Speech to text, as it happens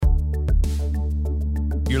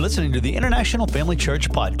You're listening to the International Family Church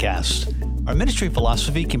podcast. Our ministry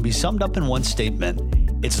philosophy can be summed up in one statement.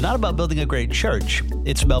 It's not about building a great church,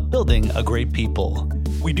 it's about building a great people.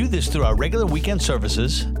 We do this through our regular weekend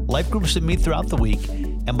services, life groups that meet throughout the week,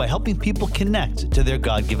 and by helping people connect to their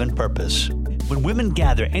God-given purpose. When women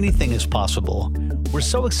gather, anything is possible. We're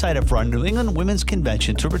so excited for our New England Women's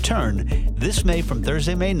Convention to return this May from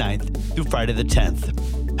Thursday, May 9th through Friday the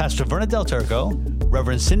 10th. Pastor Verna Del Turco,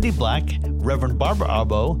 Reverend Cindy Black, Reverend Barbara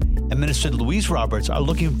Arbo, and Minister Louise Roberts are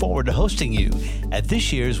looking forward to hosting you at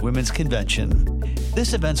this year's Women's Convention.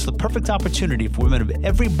 This event's the perfect opportunity for women of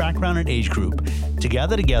every background and age group to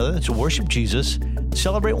gather together to worship Jesus,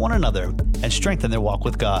 celebrate one another, and strengthen their walk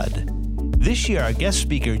with God. This year, our guest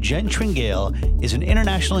speaker, Jen Tringale, is an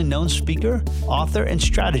internationally known speaker, author, and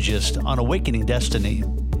strategist on Awakening Destiny.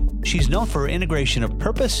 She's known for her integration of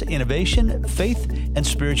purpose, innovation, faith, and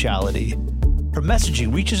spirituality. Her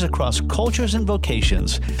messaging reaches across cultures and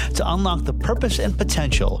vocations to unlock the purpose and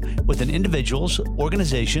potential within individuals,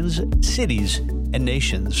 organizations, cities, and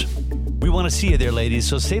nations. We want to see you there, ladies,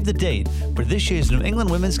 so save the date for this year's New England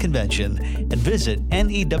Women's Convention and visit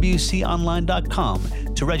newconline.com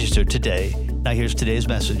to register today. Now here's today's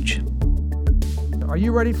message. Are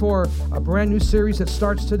you ready for a brand new series that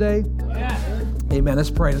starts today? Yeah. Amen. Let's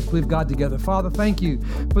pray. Let's believe God together. Father, thank you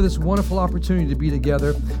for this wonderful opportunity to be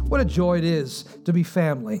together. What a joy it is to be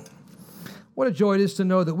family. What a joy it is to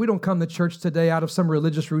know that we don't come to church today out of some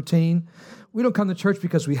religious routine. We don't come to church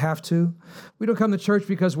because we have to. We don't come to church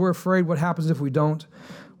because we're afraid what happens if we don't.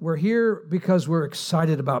 We're here because we're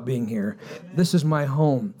excited about being here. This is my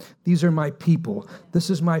home. These are my people. This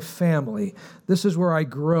is my family. This is where I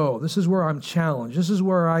grow. This is where I'm challenged. This is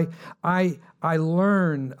where I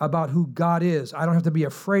learn about who God is. I don't have to be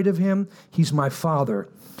afraid of him. He's my Father.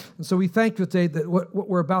 And so we thank you today that what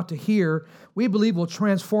we're about to hear, we believe will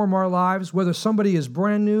transform our lives, whether somebody is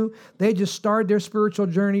brand new, they just started their spiritual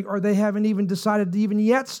journey, or they haven't even decided to even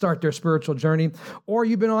yet start their spiritual journey, or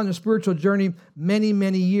you've been on a spiritual journey many,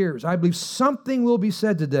 many years. I believe something will be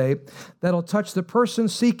said today that'll touch the person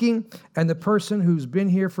seeking and the person who's been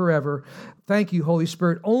here forever. Thank you, Holy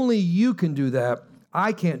Spirit. Only you can do that.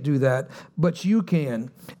 I can't do that, but you can.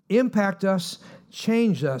 Impact us,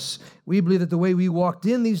 change us. We believe that the way we walked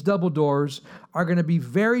in these double doors are going to be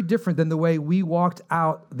very different than the way we walked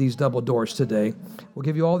out these double doors today. We'll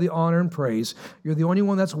give you all the honor and praise. You're the only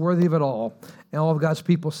one that's worthy of it all. And all of God's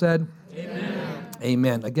people said, Amen.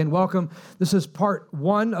 Amen. Again, welcome. This is part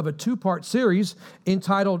one of a two-part series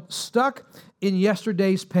entitled Stuck in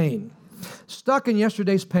Yesterday's Pain. Stuck in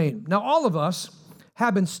Yesterday's Pain. Now, all of us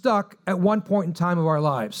have been stuck at one point in time of our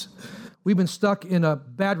lives. We've been stuck in a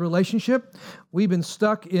bad relationship. We've been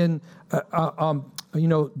stuck in,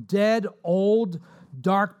 dead, old,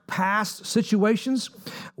 dark past situations.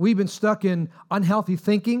 We've been stuck in unhealthy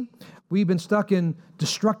thinking. We've been stuck in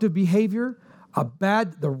destructive behavior,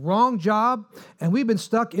 the wrong job, and we've been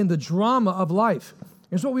stuck in the drama of life.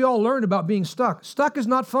 It's what we all learned about being stuck. Stuck is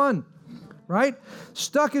not fun. Right?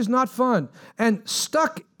 Stuck is not fun. And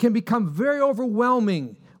stuck can become very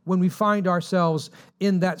overwhelming when we find ourselves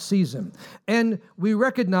in that season. And we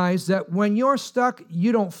recognize that when you're stuck,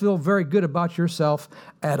 you don't feel very good about yourself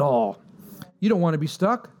at all. You don't want to be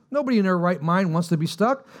stuck. Nobody in their right mind wants to be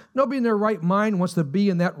stuck. Nobody in their right mind wants to be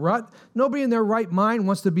in that rut. Nobody in their right mind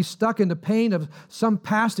wants to be stuck in the pain of some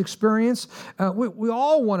past experience. We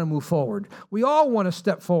all want to move forward. We all want to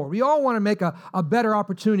step forward. We all want to make a better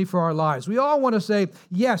opportunity for our lives. We all want to say,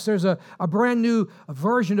 yes, there's a brand new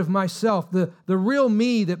version of myself, the real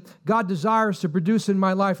me that God desires to produce in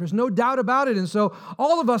my life. There's no doubt about it. And so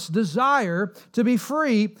all of us desire to be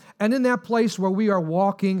free and in that place where we are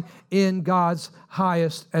walking in God's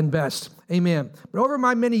highest and best. Amen. But over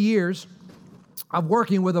my many years of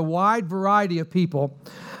working with a wide variety of people,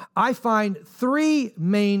 I find three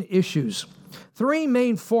main issues, three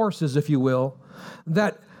main forces, if you will,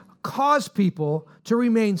 that cause people to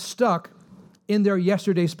remain stuck in their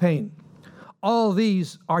yesterday's pain. All of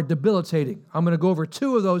these are debilitating. I'm going to go over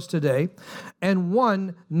two of those today and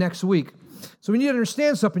one next week. So we need to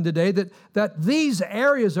understand something today, that these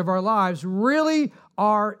areas of our lives really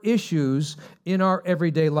are issues in our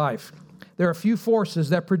everyday life. There are a few forces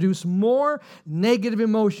that produce more negative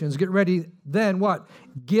emotions, get ready, than what?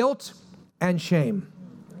 Guilt and shame.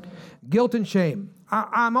 Guilt and shame.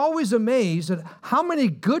 I'm always amazed at how many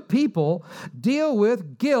good people deal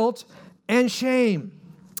with guilt and shame.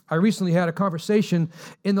 I recently had a conversation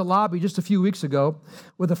in the lobby just a few weeks ago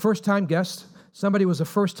with a first-time guest. Somebody was a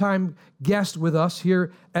first-time guest with us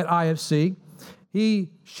here at IFC.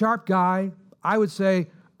 Sharp guy, I would say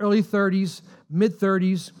early 30s, mid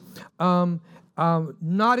 30s,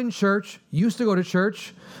 not in church, used to go to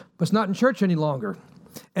church, but's not in church any longer.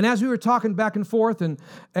 And as we were talking back and forth, and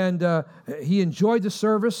he enjoyed the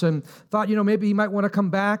service and thought, maybe he might want to come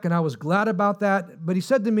back, and I was glad about that. But he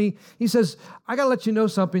said to me, he says, I got to let you know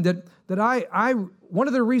something, that I one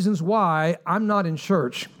of the reasons why I'm not in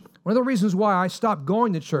church, one of the reasons why I stopped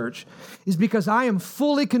going to church is because I am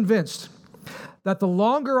fully convinced that the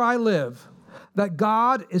longer I live, that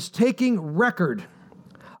God is taking record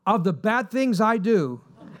of the bad things I do,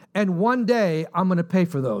 and one day I'm going to pay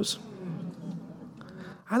for those.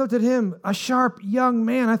 I looked at him, a sharp young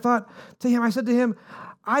man. I said to him,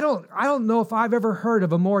 I don't know if I've ever heard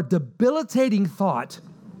of a more debilitating thought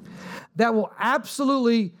that will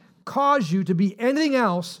absolutely cause you to be anything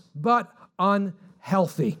else but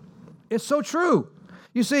unhealthy. It's so true.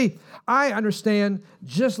 You see, I understand,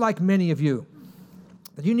 just like many of you,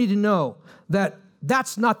 that you need to know that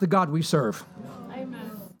that's not the God we serve.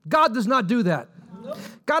 Amen. God does not do that.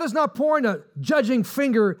 God is not pouring a judging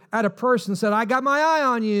finger at a person and said, I got my eye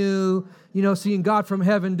on you. Seeing God from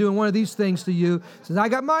heaven doing one of these things to you. Says, I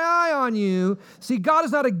got my eye on you. See, God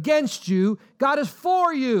is not against you. God is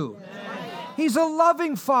for you. Amen. He's a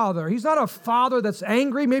loving father. He's not a father that's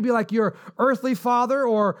angry, maybe like your earthly father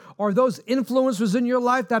or those influences in your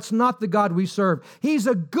life. That's not the God we serve. He's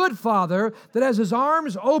a good father that has his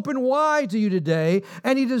arms open wide to you today,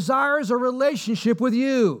 and he desires a relationship with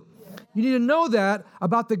you. You need to know that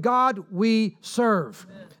about the God we serve.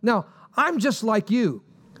 Now, I'm just like you.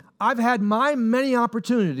 I've had my many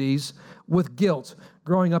opportunities with guilt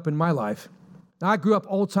growing up in my life. Now, I grew up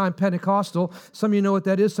old-time Pentecostal. Some of you know what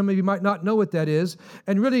that is. Some of you might not know what that is.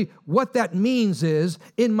 And really, what that means is,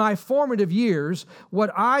 in my formative years,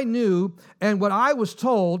 what I knew and what I was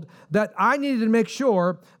told that I needed to make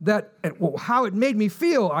sure that, how it made me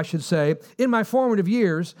feel, I should say, in my formative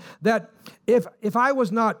years, that if I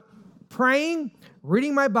was not praying,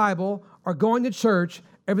 reading my Bible, or going to church,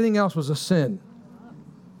 everything else was a sin.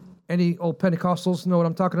 Any old Pentecostals know what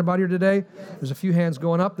I'm talking about here today? There's a few hands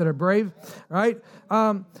going up that are brave, right?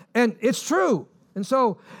 And it's true. And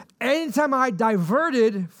so anytime I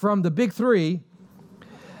diverted from the big three,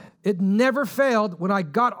 it never failed when I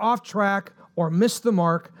got off track or missed the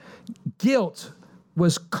mark. Guilt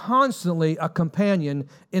was constantly a companion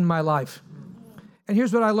in my life. And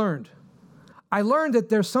here's what I learned. I learned that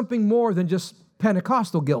there's something more than just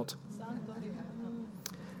Pentecostal guilt.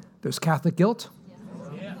 There's Catholic guilt.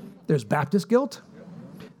 There's Baptist guilt.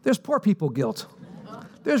 There's poor people guilt.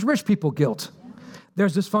 There's rich people guilt.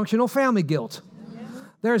 There's dysfunctional family guilt.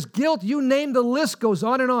 There's guilt. You name the list goes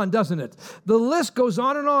on and on, doesn't it? The list goes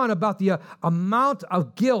on and on about the amount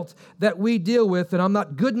of guilt that we deal with, and I'm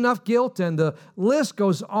not good enough guilt, and the list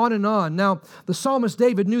goes on and on. Now, the psalmist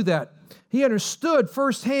David knew that. He understood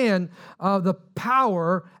firsthand the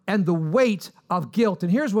power and the weight of guilt.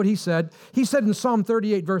 And here's what he said. He said in Psalm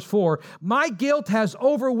 38, verse 4, my guilt has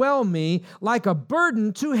overwhelmed me like a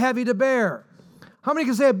burden too heavy to bear. How many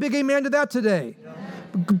can say a big amen to that today? Yeah.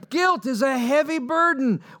 Guilt is a heavy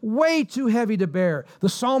burden, way too heavy to bear. The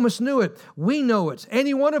psalmist knew it. We know it.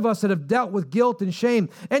 Any one of us that have dealt with guilt and shame,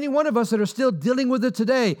 any one of us that are still dealing with it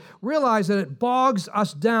today, realize that it bogs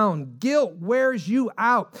us down. Guilt wears you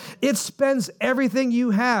out. It spends everything you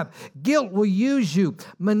have. Guilt will use you,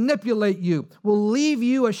 manipulate you, will leave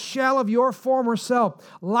you a shell of your former self,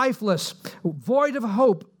 lifeless, void of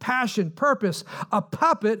hope, passion, purpose, a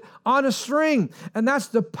puppet on a string. And that's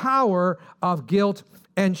the power of guilt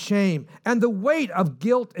and shame. And the weight of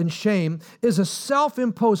guilt and shame is a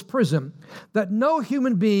self-imposed prison that no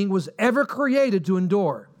human being was ever created to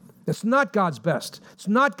endure. It's not God's best. It's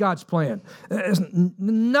not God's plan.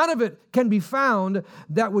 None of it can be found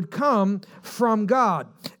that would come from God.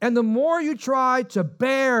 And the more you try to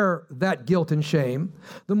bear that guilt and shame,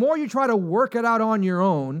 the more you try to work it out on your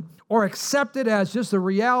own, or accept it as just a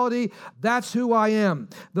reality, that's who I am,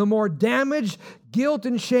 the more damage guilt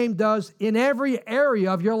and shame does in every area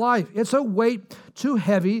of your life. It's a weight too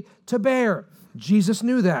heavy to bear. Jesus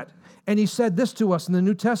knew that. And he said this to us in the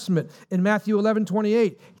New Testament in Matthew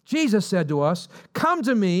 11:28. Jesus said to us, come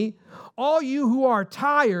to me, all you who are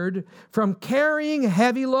tired from carrying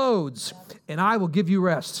heavy loads, and I will give you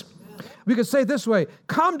rest. We could say it this way,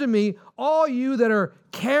 come to me, all you that are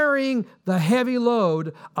carrying the heavy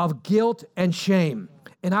load of guilt and shame,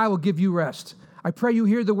 and I will give you rest. I pray you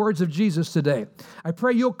hear the words of Jesus today. I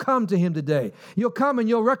pray you'll come to him today. You'll come and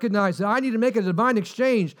you'll recognize that I need to make a divine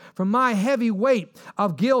exchange from my heavy weight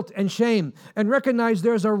of guilt and shame and recognize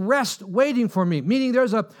there's a rest waiting for me, meaning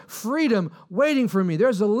there's a freedom waiting for me.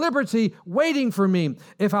 There's a liberty waiting for me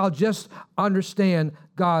if I'll just understand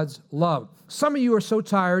God's love. Some of you are so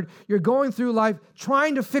tired, you're going through life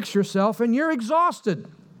trying to fix yourself and you're exhausted.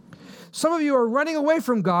 Some of you are running away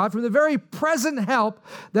from God, from the very present help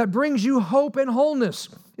that brings you hope and wholeness.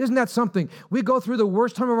 Isn't that something? We go through the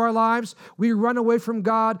worst time of our lives. We run away from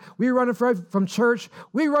God. We run away from church.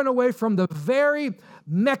 We run away from the very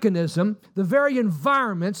mechanism, the very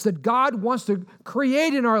environments that God wants to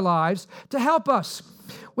create in our lives to help us.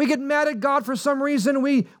 We get mad at God for some reason.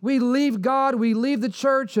 We leave God. We leave the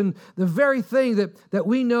church and the very thing that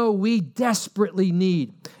we know we desperately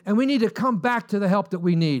need. And we need to come back to the help that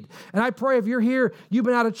we need. And I pray if you're here, you've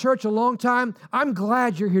been out of church a long time, I'm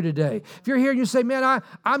glad you're here today. If you're here and you say, man,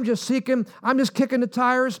 I'm just seeking, I'm just kicking the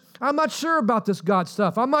tires. I'm not sure about this God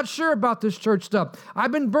stuff. I'm not sure about this church stuff.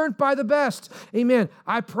 I've been burnt by the best. Amen.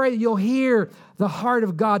 I pray that you'll hear the heart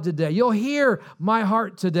of God today. You'll hear my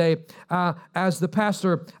heart today as the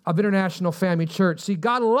pastor of International Family Church. See,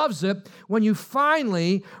 God loves it when you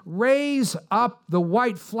finally raise up the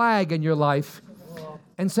white flag in your life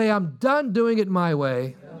and say, I'm done doing it my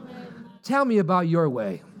way. Tell me about your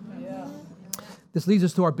way. This leads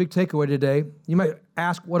us to our big takeaway today. You might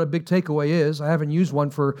ask what a big takeaway is. I haven't used one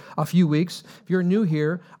for a few weeks. If you're new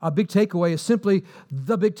here, a big takeaway is simply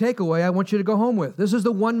the big takeaway I want you to go home with. This is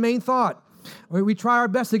the one main thought. We try our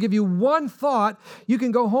best to give you one thought you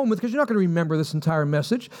can go home with because you're not going to remember this entire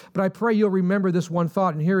message, but I pray you'll remember this one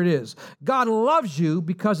thought, and here it is. God loves you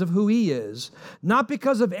because of who he is, not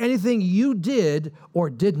because of anything you did or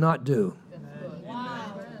did not do.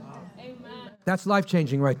 Wow. That's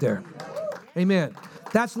life-changing right there. Amen.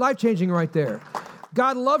 That's life-changing right there.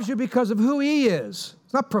 God loves you because of who he is.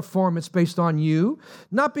 It's not performance based on you,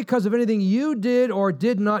 not because of anything you did or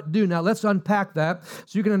did not do. Now, let's unpack that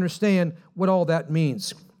so you can understand what all that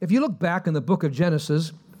means. If you look back in the book of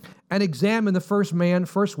Genesis and examine the first man,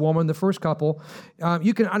 first woman, the first couple,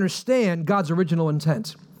 you can understand God's original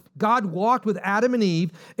intent. God walked with Adam and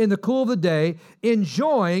Eve in the cool of the day,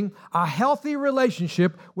 enjoying a healthy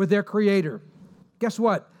relationship with their Creator. Guess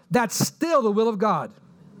what? That's still the will of God.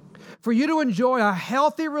 For you to enjoy a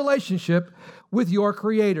healthy relationship with your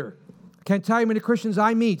Creator. I can't tell you how many Christians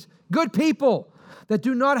I meet, good people, that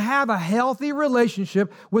do not have a healthy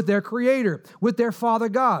relationship with their Creator, with their Father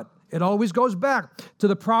God. It always goes back to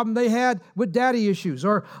the problem they had with daddy issues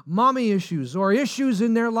or mommy issues or issues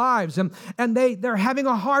in their lives. And they're having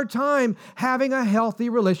a hard time having a healthy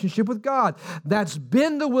relationship with God. That's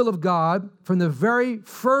been the will of God from the very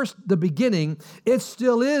first, the beginning. It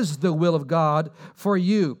still is the will of God for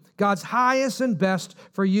you. God's highest and best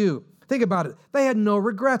for you. Think about it. They had no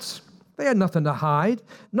regrets. They had nothing to hide,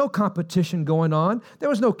 no competition going on. There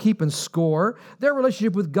was no keeping score. Their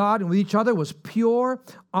relationship with God and with each other was pure,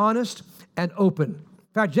 honest, and open.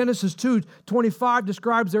 In fact, Genesis 2:25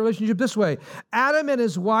 describes their relationship this way. Adam and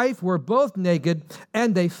his wife were both naked,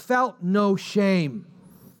 and they felt no shame.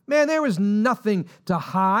 Man, there was nothing to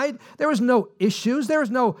hide. There was no issues. There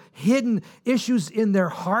was no hidden issues in their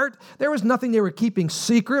heart. There was nothing they were keeping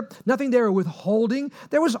secret, nothing they were withholding.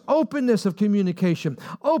 There was openness of communication,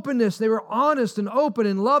 openness. They were honest and open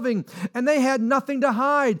and loving, and they had nothing to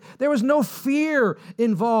hide. There was no fear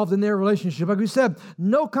involved in their relationship. Like we said,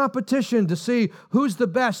 no competition to see who's the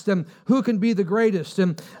best and who can be the greatest.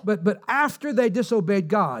 But after they disobeyed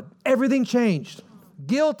God, everything changed.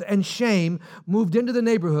 Guilt and shame moved into the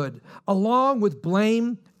neighborhood, along with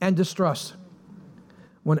blame and distrust.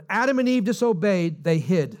 When Adam and Eve disobeyed, they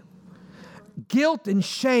hid. Guilt and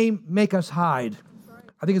shame make us hide.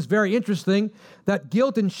 I think it's very interesting that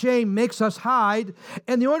guilt and shame makes us hide,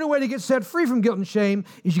 and the only way to get set free from guilt and shame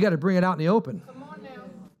is you got to bring it out in the open. Come on now.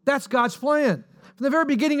 That's God's plan. From the very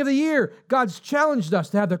beginning of the year, God's challenged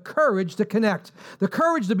us to have the courage to connect, the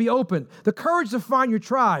courage to be open, the courage to find your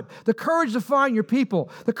tribe, the courage to find your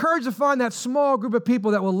people, the courage to find that small group of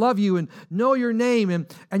people that will love you and know your name,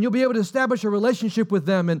 and you'll be able to establish a relationship with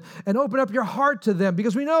them and open up your heart to them,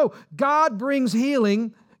 because we know God brings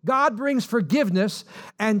healing, God brings forgiveness,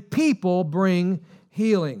 and people bring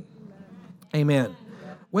healing. Amen.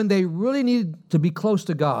 When they really needed to be close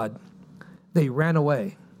to God, they ran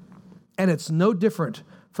away. And it's no different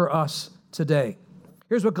for us today.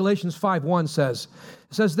 Here's what Galatians 5:1 says.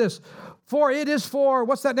 It says this, for it is for,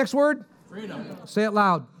 what's that next word? Freedom. Say it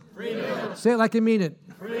loud. Freedom. Say it like you mean it.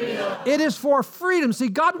 Freedom. It is for freedom. See,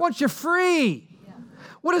 God wants you free.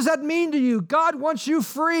 What does that mean to you? God wants you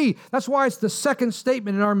free. That's why it's the second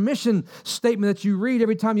statement in our mission statement that you read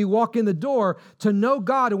every time you walk in the door, to know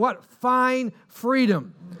God and what? Find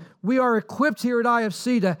freedom. We are equipped here at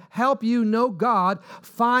IFC to help you know God,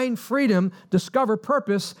 find freedom, discover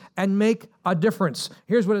purpose, and make a difference.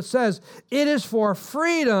 Here's what it says. It is for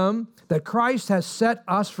freedom that Christ has set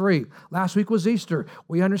us free. Last week was Easter.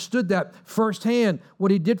 We understood that firsthand,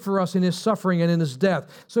 what he did for us in his suffering and in his death.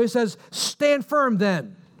 So he says, stand firm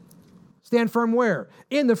then. Stand firm where?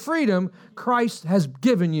 In the freedom Christ has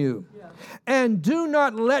given you. And do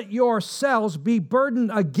not let yourselves be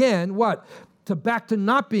burdened again, what? Back to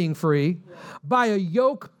not being free by a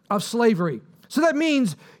yoke of slavery. So that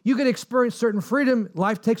means you can experience certain freedom.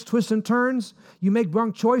 Life takes twists and turns. You make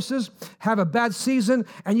wrong choices, have a bad season,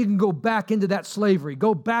 and you can go back into that slavery,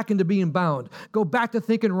 go back into being bound, go back to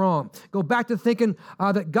thinking wrong, go back to thinking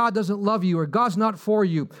that God doesn't love you or God's not for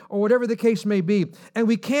you or whatever the case may be. And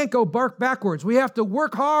we can't go backwards. We have to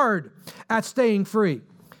work hard at staying free.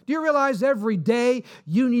 Do you realize every day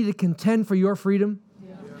you need to contend for your freedom?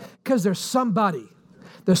 Because there's somebody,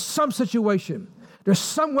 there's some situation, there's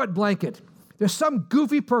some wet blanket, there's some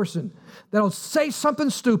goofy person that'll say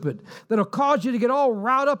something stupid, that'll cause you to get all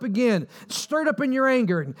riled up again, stirred up in your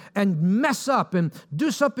anger, and mess up and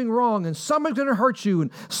do something wrong, and someone's going to hurt you,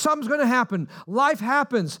 and something's going to happen. Life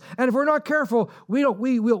happens, and if we're not careful, we'll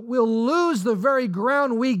lose the very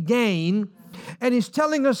ground we gain. And he's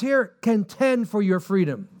telling us here, contend for your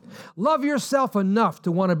freedom. Love yourself enough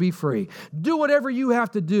to want to be free. Do whatever you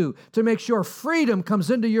have to do to make sure freedom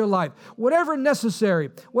comes into your life. Whatever necessary,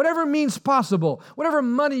 whatever means possible, whatever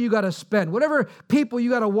money you got to spend, whatever people you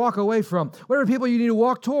got to walk away from, whatever people you need to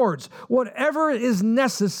walk towards, whatever is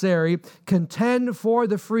necessary, contend for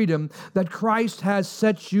the freedom that Christ has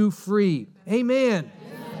set you free. Amen.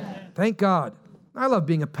 Thank God. I love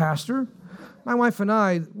being a pastor. My wife and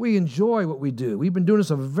I, we enjoy what we do. We've been doing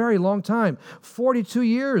this a very long time. 42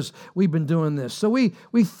 years we've been doing this. So we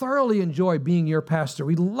thoroughly enjoy being your pastor.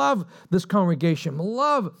 We love this congregation,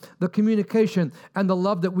 love the communication and the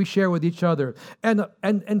love that we share with each other.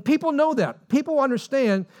 And people know that. People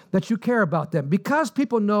understand that you care about them. Because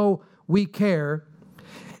people know we care,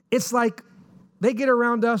 it's like they get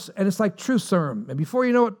around us and it's like truth serum. And before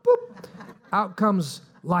you know it, boop, out comes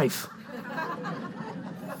life.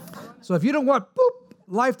 So if you don't want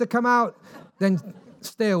life to come out, then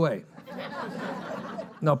stay away.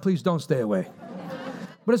 No, please don't stay away.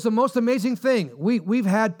 But it's the most amazing thing. We've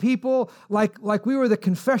had people like we were the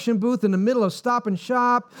confession booth in the middle of Stop and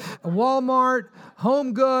Shop, Walmart,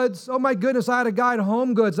 Home Goods. Oh my goodness, I had a guy at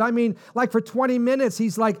Home Goods. I mean, like for 20 minutes,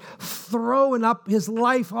 he's like throwing up his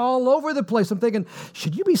life all over the place. I'm thinking,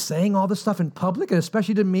 should you be saying all this stuff in public, and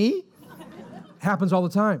especially to me? Happens all the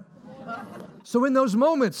time. So in those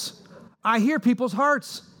moments, I hear people's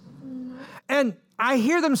hearts. And I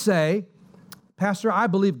hear them say, Pastor, I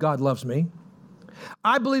believe God loves me.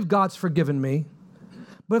 I believe God's forgiven me.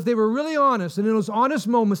 But if they were really honest, and in those honest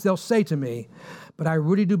moments, they'll say to me, but I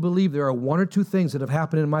really do believe there are one or two things that have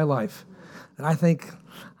happened in my life that I think,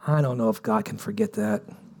 I don't know if God can forget that.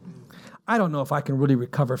 I don't know if I can really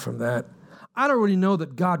recover from that. I don't really know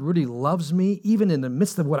that God really loves me, even in the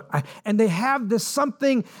midst of and they have this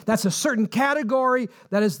something that's a certain category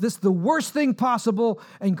that is the worst thing possible.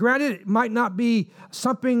 And granted, it might not be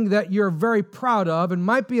something that you're very proud of, and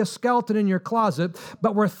might be a skeleton in your closet,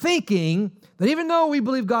 but we're thinking that even though we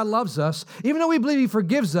believe God loves us, even though we believe he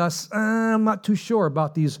forgives us, I'm not too sure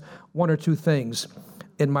about these one or two things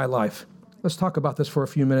in my life. Let's talk about this for a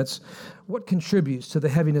few minutes. What contributes to the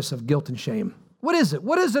heaviness of guilt and shame? What is it?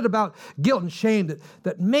 What is it about guilt and shame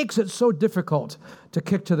that makes it so difficult to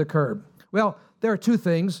kick to the curb? Well, there are two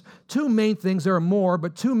main things. There are more,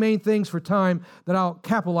 but two main things for time that I'll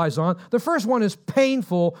capitalize on. The first one is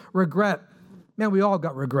painful regret. Man, we all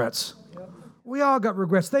got regrets. We all got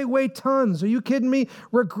regrets. They weigh tons. Are you kidding me?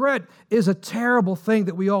 Regret is a terrible thing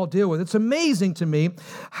that we all deal with. It's amazing to me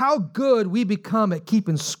how good we become at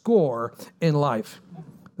keeping score in life.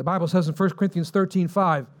 The Bible says in 1 Corinthians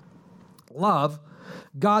 13:5, love,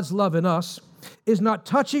 God's love in us, is not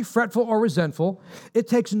touchy, fretful, or resentful. It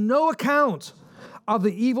takes no account of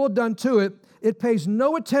the evil done to it. It pays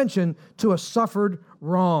no attention to a suffered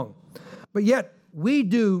wrong. But yet, we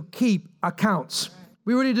do keep accounts.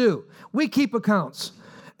 We really do. We keep accounts.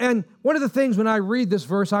 And one of the things when I read this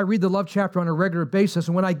verse, I read the love chapter on a regular basis,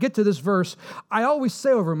 and when I get to this verse, I always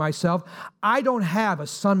say over myself, I don't have a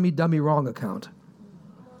son me, done me wrong account.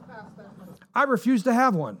 I refuse to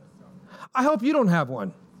have one. I hope you don't have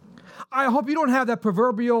one. I hope you don't have that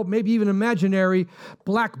proverbial, maybe even imaginary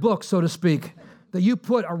black book, so to speak, that you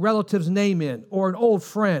put a relative's name in, or an old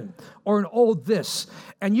friend, or an old this,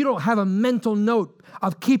 and you don't have a mental note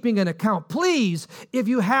of keeping an account. Please, if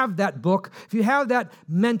you have that book, if you have that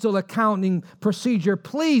mental accounting procedure,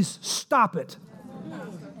 please stop it.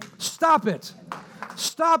 Stop it.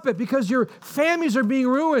 Stop it, because your families are being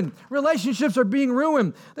ruined. Relationships are being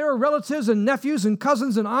ruined. There are relatives and nephews and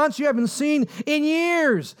cousins and aunts you haven't seen in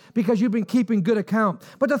years because you've been keeping good account.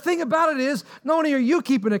 But the thing about it is, not only are you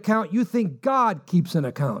keeping account, you think God keeps an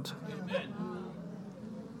account. Amen.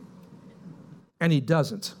 And He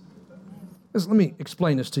doesn't. Let me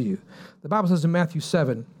explain this to you. The Bible says in Matthew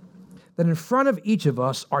 7 that in front of each of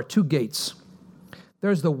us are two gates.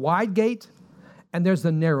 There's the wide gate and there's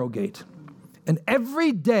the narrow gate. And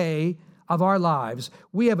every day of our lives,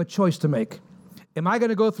 we have a choice to make. Am I going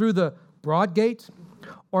to go through the broad gate,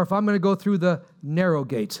 or if I'm going to go through the narrow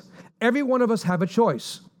gate? Every one of us have a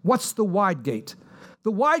choice. What's the wide gate?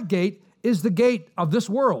 The wide gate is the gate of this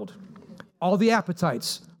world. All the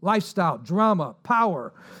appetites, lifestyle, drama,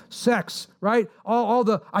 power, sex, right? All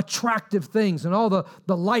the attractive things and all the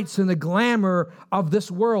lights and the glamour of this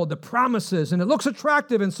world, the promises, and it looks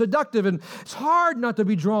attractive and seductive, and it's hard not to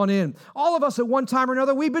be drawn in. All of us at one time or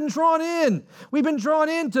another, we've been drawn in. We've been drawn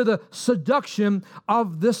into the seduction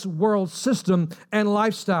of this world system and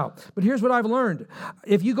lifestyle. But here's what I've learned.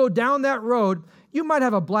 If you go down that road, you might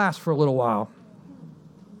have a blast for a little while.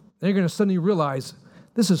 Then you're going to suddenly realize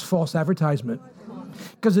this is false advertisement,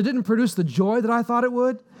 because it didn't produce the joy that I thought it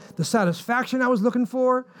would, the satisfaction I was looking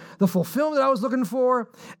for, the fulfillment I was looking for,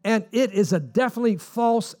 and it is a definitely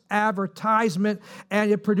false advertisement,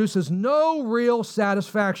 and it produces no real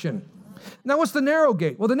satisfaction. Now, what's the narrow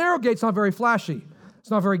gate? Well, the narrow gate's not very flashy.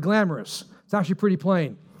 It's not very glamorous. It's actually pretty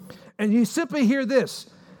plain. And you simply hear this: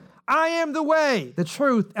 I am the way, the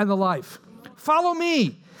truth, and the life. Follow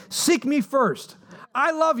me. Seek me first.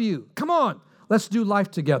 I love you. Come on. Let's do life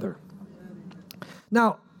together.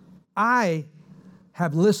 Now, I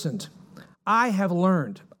have listened. I have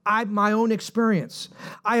learned. My own experience.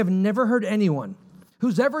 I have never heard anyone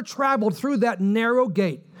who's ever traveled through that narrow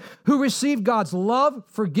gate, who received God's love,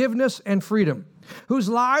 forgiveness, and freedom, whose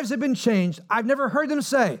lives have been changed. I've never heard them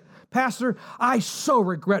say, Pastor, I so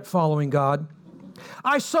regret following God.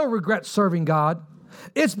 I so regret serving God.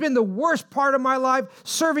 It's been the worst part of my life,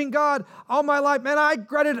 serving God all my life. Man, I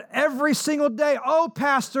regret it every single day. Oh,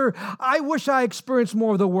 Pastor, I wish I experienced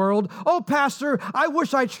more of the world. Oh, Pastor, I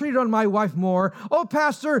wish I treated on my wife more. Oh,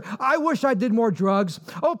 Pastor, I wish I did more drugs.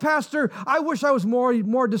 Oh, Pastor, I wish I was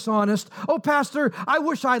more dishonest. Oh, Pastor, I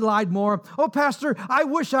wish I lied more. Oh, Pastor, I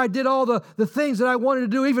wish I did all the things that I wanted to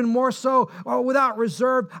do, even more so, or without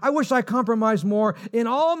reserve. I wish I compromised more. In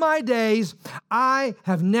all my days, I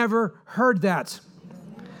have never heard that.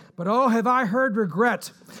 But oh, have I heard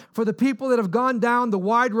regret for the people that have gone down the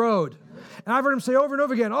wide road. And I've heard them say over and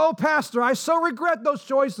over again, oh, Pastor, I so regret those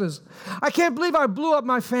choices. I can't believe I blew up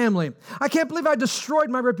my family. I can't believe I destroyed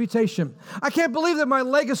my reputation. I can't believe that my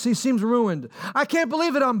legacy seems ruined. I can't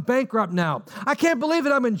believe that I'm bankrupt now. I can't believe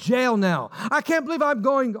that I'm in jail now. I can't believe I'm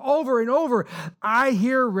going over and over. I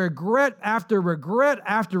hear regret after regret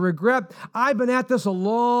after regret. I've been at this a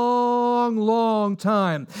long, long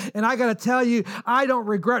time. And I got to tell you, I don't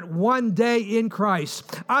regret one day in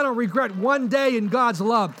Christ. I don't regret one day in God's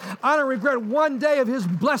love. I don't regret one day of His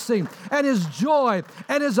blessing and His joy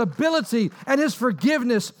and His ability and His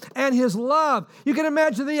forgiveness and His love. You can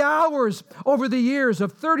imagine the hours over the years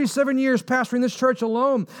of 37 years pastoring this church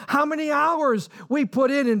alone, how many hours we put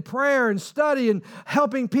in prayer and study and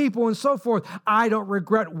helping people and so forth. I don't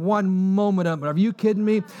regret one moment of it. Are you kidding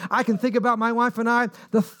me? I can think about my wife and I,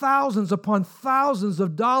 the thousands upon thousands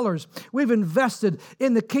of dollars we've invested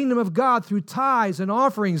in the kingdom of God through tithes and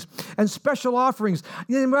offerings and special offerings.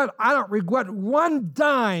 You know what? I don't regret one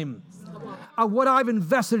dime of what I've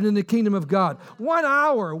invested in the kingdom of God. 1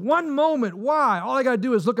 hour, one moment. Why? All I got to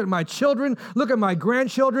do is look at my children, look at my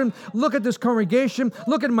grandchildren, look at this congregation,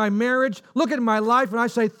 look at my marriage, look at my life, and I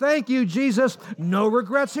say, thank you, Jesus. No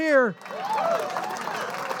regrets here.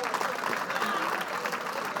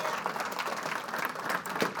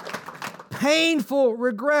 Painful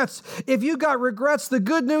regrets. If you got regrets, the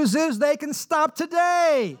good news is they can stop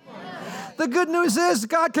today. The good news is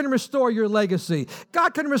God can restore your legacy.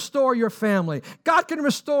 God can restore your family. God can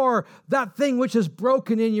restore that thing which is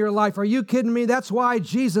broken in your life. Are you kidding me? That's why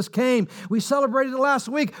Jesus came. We celebrated it last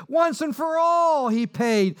week. Once and for all, He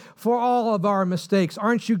paid for all of our mistakes.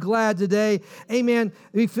 Aren't you glad today? Amen.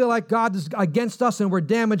 We feel like God is against us and we're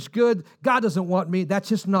damaged good. God doesn't want me. That's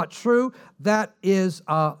just not true. That is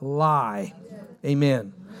a lie.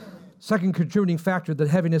 Amen. Second contributing factor, the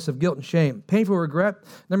heaviness of guilt and shame. Painful regret.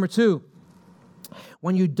 Number 2,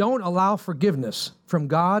 when you don't allow forgiveness from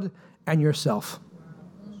God and yourself.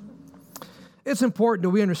 It's important that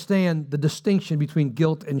we understand the distinction between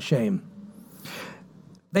guilt and shame.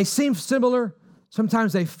 They seem similar.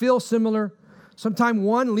 Sometimes they feel similar. Sometimes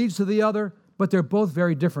one leads to the other, but they're both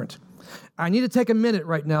very different. I need to take a minute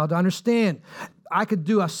right now to understand. I could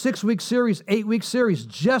do a 6-week series, 8-week series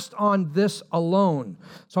just on this alone.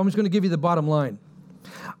 So I'm just going to give you the bottom line.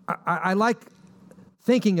 I like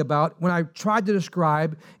thinking about, when I tried to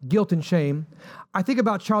describe guilt and shame, I think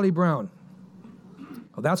about Charlie Brown.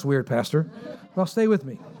 Oh, that's weird, Pastor. Well, stay with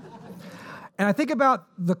me. And I think about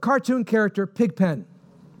the cartoon character Pigpen.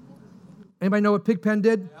 Anybody know what Pigpen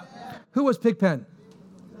did? Who was Pigpen?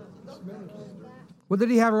 What did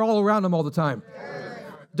he have all around him all the time?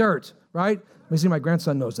 Dirt, right? Let me see, my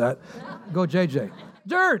grandson knows that. Go, JJ.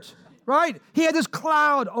 Dirt, right? He had this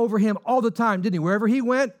cloud over him all the time, didn't he? Wherever he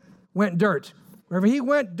went dirt. Wherever he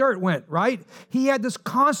went, dirt went, right? He had this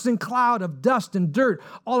constant cloud of dust and dirt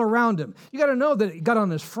all around him. You got to know that it got on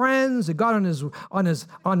his friends, it got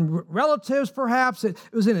on relatives perhaps, it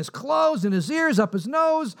was in his clothes, in his ears, up his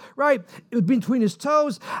nose, right? It was between his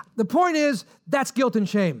toes. The point is, that's guilt and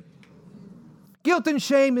shame. Guilt and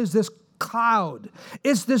shame is this cloud.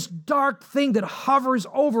 It's this dark thing that hovers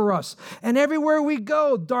over us. And everywhere we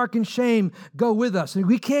go, dark and shame go with us. And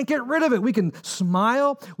we can't get rid of it. We can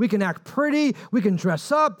smile. We can act pretty. We can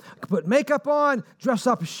dress up, put makeup on, dress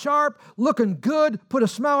up sharp, looking good, put a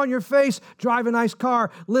smile on your face, drive a nice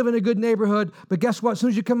car, live in a good neighborhood. But guess what? As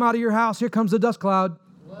soon as you come out of your house, here comes the dust cloud.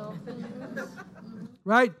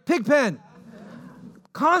 Right? Pigpen.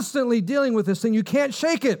 Constantly dealing with this thing. You can't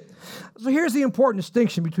shake it. So here's the important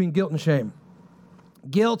distinction between guilt and shame.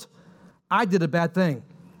 Guilt, I did a bad thing.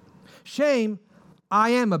 Shame, I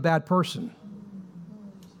am a bad person.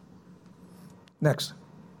 Next.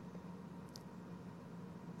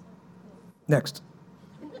 Next.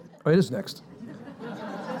 Oh, it is next.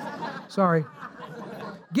 Sorry.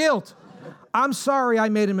 Guilt, I'm sorry I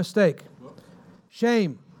made a mistake.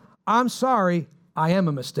 Shame, I'm sorry I am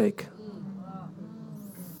a mistake.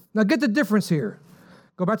 Now get the difference here.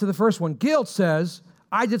 Go back to the first one. Guilt says,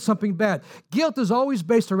 I did something bad. Guilt is always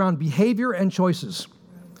based around behavior and choices.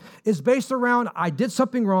 It's based around, I did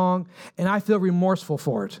something wrong, and I feel remorseful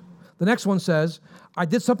for it. The next one says, I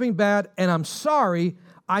did something bad, and I'm sorry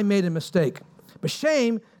I made a mistake. But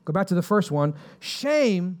shame, go back to the first one.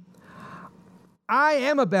 Shame, I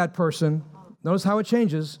am a bad person. Notice how it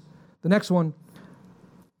changes. The next one,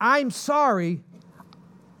 I'm sorry.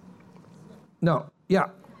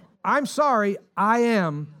 I'm sorry, I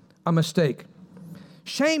am a mistake.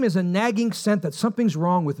 Shame is a nagging sense that something's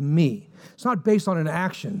wrong with me. It's not based on an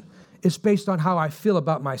action. It's based on how I feel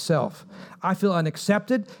about myself. I feel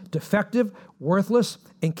unaccepted, defective, worthless,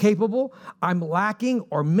 incapable. I'm lacking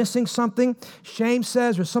or missing something. Shame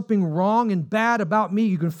says there's something wrong and bad about me.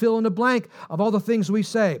 You can fill in the blank of all the things we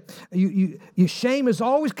say. Shame is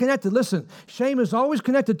always connected. Listen, shame is always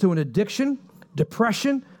connected to an addiction,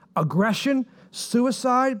 depression, aggression,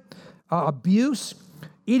 suicide, abuse,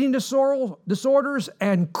 eating disorders,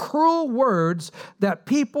 and cruel words that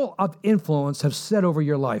people of influence have said over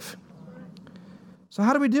your life. So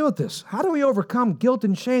how do we deal with this? How do we overcome guilt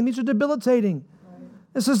and shame? These are debilitating.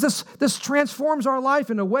 This transforms our life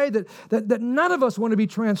in a way that none of us want to be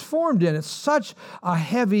transformed in. It's such a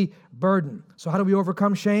heavy burden. So how do we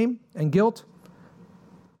overcome shame and guilt?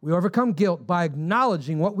 We overcome guilt by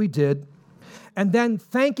acknowledging what we did and then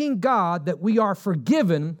thanking God that we are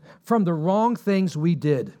forgiven from the wrong things we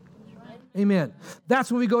did. Amen. That's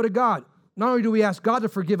when we go to God. Not only do we ask God to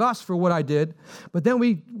forgive us for what I did, but then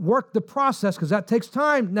we work the process, because that takes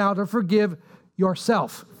time now, to forgive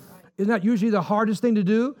yourself. Isn't that usually the hardest thing to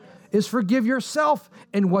do? Is forgive yourself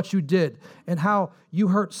in what you did and how you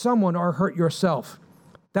hurt someone or hurt yourself.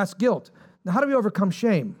 That's guilt. Now, how do we overcome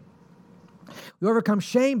shame? We overcome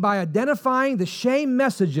shame by identifying the shame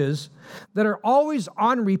messages that are always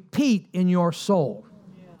on repeat in your soul.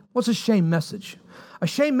 What's a shame message? A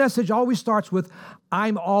shame message always starts with,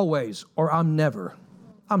 I'm always, or I'm never.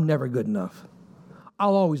 I'm never good enough.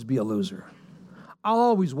 I'll always be a loser. I'll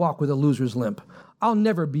always walk with a loser's limp. I'll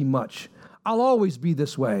never be much. I'll always be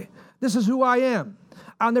this way. This is who I am.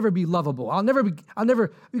 I'll never be lovable.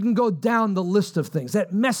 You can go down the list of things.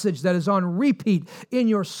 That message that is on repeat in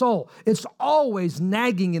your soul, it's always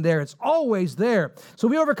nagging in there. It's always there. So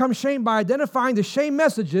we overcome shame by identifying the shame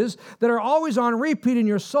messages that are always on repeat in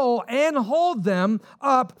your soul and hold them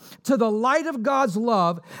up to the light of God's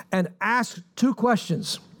love and ask 2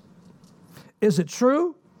 questions. Is it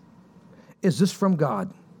true? Is this from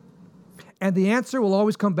God? And the answer will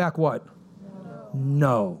always come back what?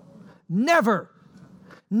 No. Never.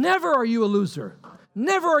 Never are you a loser.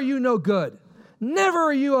 Never are you no good. Never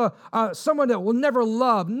are you someone that will never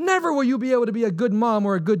love. Never will you be able to be a good mom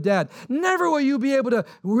or a good dad. Never will you be able to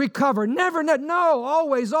recover. Never, no,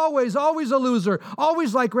 always, always, always a loser.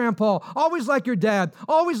 Always like Grandpa. Always like your dad.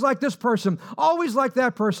 Always like this person. Always like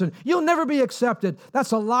that person. You'll never be accepted.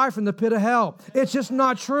 That's a lie from the pit of hell. It's just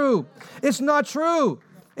not true. It's not true.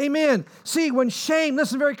 Amen. See, when shame,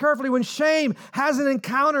 listen very carefully, when shame has an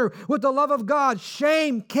encounter with the love of God,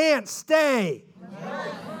 shame can't stay.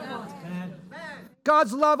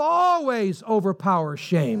 God's love always overpowers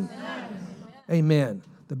shame. Amen.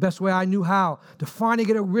 The best way I knew how to finally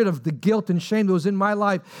get rid of the guilt and shame that was in my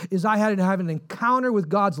life is I had to have an encounter with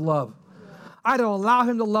God's love. I had to allow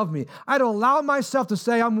Him to love me. I had to allow myself to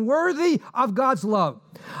say, I'm worthy of God's love.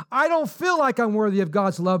 I don't feel like I'm worthy of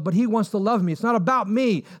God's love, but He wants to love me. It's not about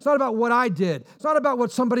me. It's not about what I did. It's not about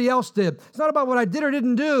what somebody else did. It's not about what I did or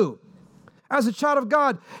didn't do. As a child of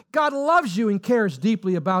God, God loves you and cares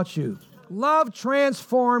deeply about you. Love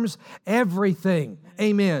transforms everything.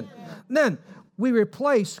 Amen. And then we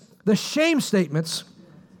replace the shame statements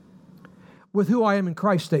with who I am in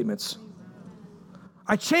Christ statements.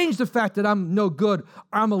 I change the fact that I'm no good,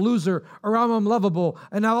 or I'm a loser, or I'm unlovable,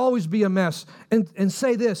 and I'll always be a mess, and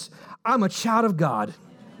say this: I'm a child of God.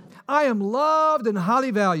 I am loved and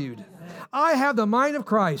highly valued. I have the mind of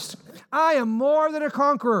Christ. I am more than a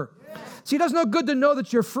conqueror. See, it does no good to know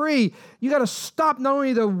that you're free. You got to stop not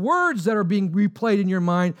only the words that are being replayed in your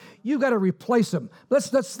mind, you got to replace them.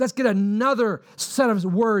 Let's get another set of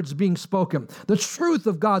words being spoken. The truth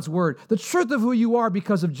of God's word, the truth of who you are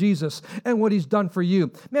because of Jesus and what He's done for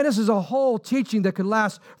you. Man, this is a whole teaching that could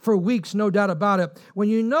last for weeks, no doubt about it. When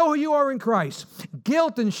you know who you are in Christ,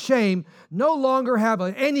 guilt and shame no longer have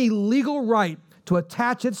any legal right to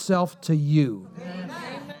attach itself to you.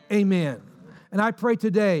 Amen. And I pray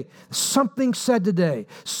today, something said today,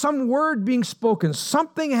 some word being spoken,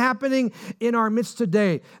 something happening in our midst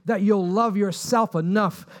today, that you'll love yourself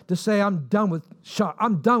enough to say, I'm done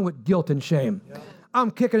with guilt and shame. Yeah.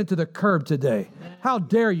 I'm kicking it to the curb today. How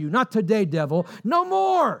dare you? Not today, devil. No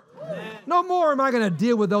more. No more am I going to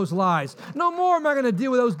deal with those lies. No more am I going to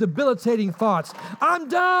deal with those debilitating thoughts. I'm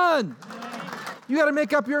done. You got to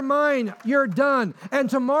make up your mind. You're done. And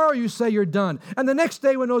tomorrow you say you're done. And the next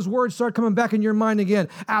day when those words start coming back in your mind again,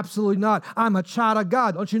 absolutely not. I'm a child of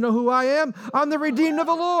God. Don't you know who I am? I'm the redeemed of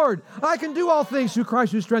the Lord. I can do all things through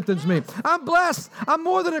Christ who strengthens me. I'm blessed. I'm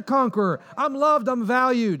more than a conqueror. I'm loved. I'm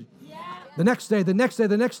valued. The next day, the next day,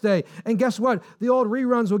 the next day. And guess what? The old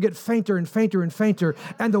reruns will get fainter and fainter and fainter.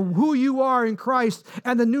 And who you are in Christ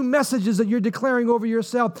and the new messages that you're declaring over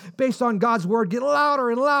yourself based on God's word get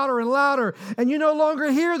louder and louder and louder. And you no longer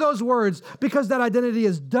hear those words because that identity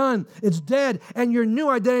is done. It's dead. And your new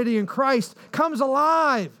identity in Christ comes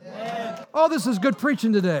alive. Yeah. Oh, this is good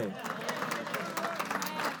preaching today.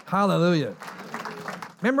 Hallelujah.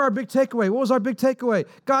 Remember our big takeaway. What was our big takeaway?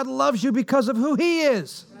 God loves you because of who He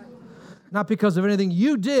is. Not because of anything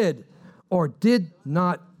you did or did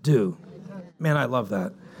not do. Man, I love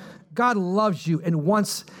that. God loves you and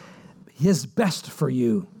wants His best for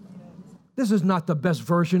you. This is not the best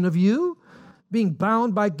version of you. Being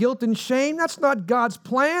bound by guilt and shame, that's not God's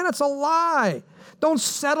plan. That's a lie. Don't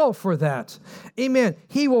settle for that. Amen.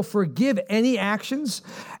 He will forgive any actions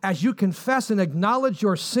as you confess and acknowledge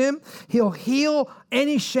your sin. He'll heal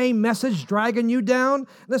any shame message dragging you down.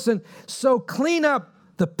 Listen, so clean up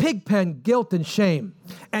the pig pen guilt and shame,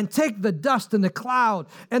 and take the dust and the cloud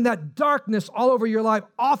and that darkness all over your life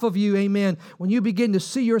off of you, amen, when you begin to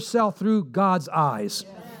see yourself through God's eyes.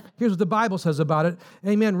 Yeah. Here's what the Bible says about it,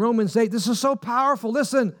 amen, Romans 8, this is so powerful,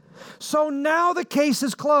 listen. So now the case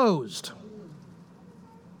is closed.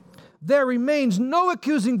 There remains no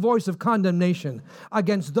accusing voice of condemnation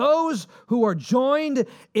against those who are joined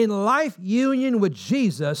in life union with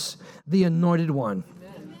Jesus, the Anointed One.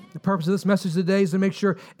 The purpose of this message today is to make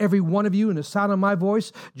sure every one of you in the sound of my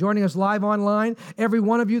voice, joining us live online, every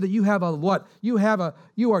one of you that you have a what? You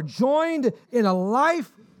are joined in a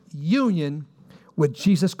life union with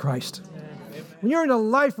Jesus Christ. When you're in a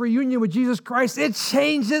life reunion with Jesus Christ, it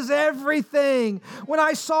changes everything. When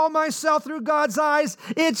I saw myself through God's eyes,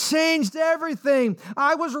 it changed everything.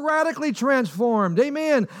 I was radically transformed.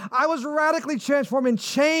 Amen. I was radically transformed and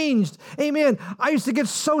changed. Amen. I used to get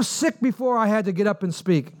so sick before I had to get up and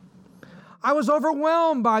speak. I was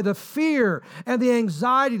overwhelmed by the fear and the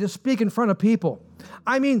anxiety to speak in front of people.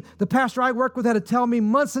 I mean, the pastor I worked with had to tell me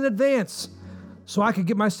months in advance so I could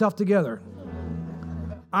get myself together.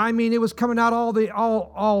 I mean, it was coming out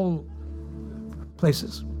all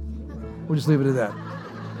places. We'll just leave it at that.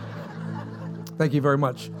 Thank you very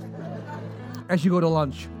much. As you go to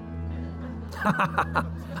lunch.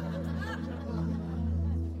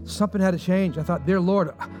 something had to change. I thought, dear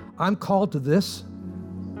Lord, I'm called to this.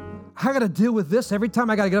 I got to deal with this every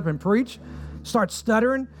time I got to get up and preach. Start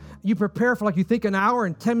stuttering. You prepare for you think an hour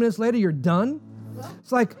and 10 minutes later you're done.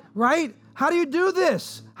 It's like, right? How do you do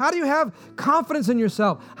this? How do you have confidence in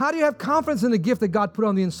yourself? How do you have confidence in the gift that God put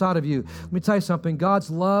on the inside of you? Let me tell you something. God's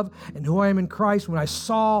love and who I am in Christ, when I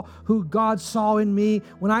saw who God saw in me,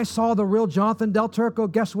 when I saw the real Jonathan Del Turco,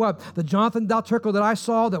 guess what? The Jonathan Del Turco that I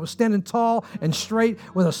saw that was standing tall and straight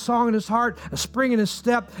with a song in his heart, a spring in his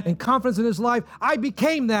step, and confidence in his life, I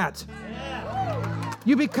became that. Yeah.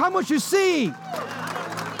 You become what you see.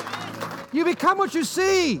 You become what you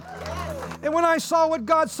see. And when I saw what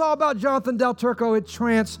God saw about Jonathan Del Turco, it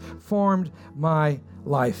transformed my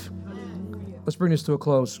life. Let's bring this to a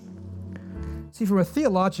close. See, from a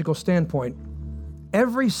theological standpoint,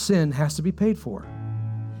 every sin has to be paid for.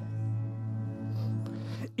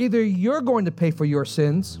 Either you're going to pay for your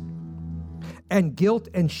sins, and guilt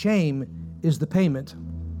and shame is the payment,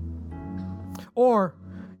 or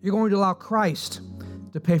you're going to allow Christ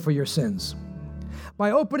to pay for your sins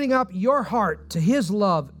by opening up your heart to His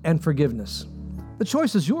love and forgiveness. The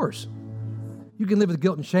choice is yours. You can live with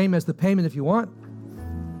guilt and shame as the payment if you want.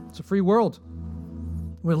 It's a free world.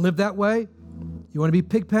 You want to live that way? You want to be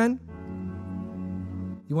Pigpen?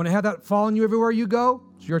 You want to have that fall on you everywhere you go?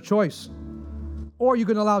 It's your choice. Or you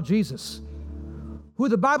can allow Jesus, who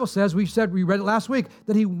the Bible says, we read it last week,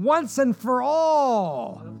 that He once and for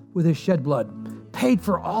all, with His shed blood, paid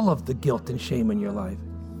for all of the guilt and shame in your life,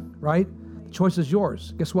 right? The choice is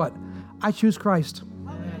yours. Guess what? I choose Christ.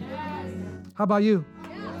 How about you?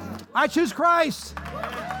 I choose Christ.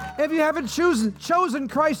 If you haven't chosen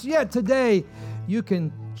Christ yet, today you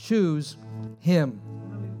can choose Him.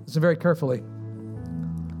 Listen very carefully.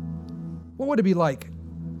 What would it be like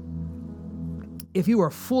if you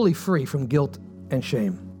were fully free from guilt and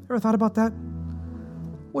shame? Ever thought about that?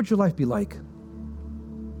 What would your life be like?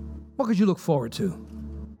 What could you look forward to?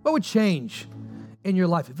 What would change in your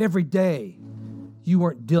life if every day you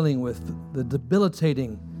weren't dealing with the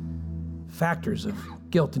debilitating factors of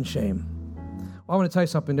guilt and shame? Well, I want to tell you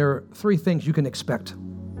something. There are 3 things you can expect.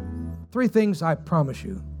 3 things I promise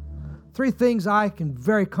you. 3 things I can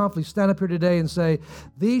very confidently stand up here today and say,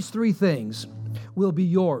 these 3 things will be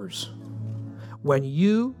yours when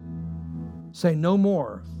you say no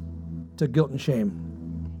more to guilt and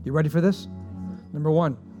shame. You ready for this? Number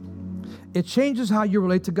 1, it changes how you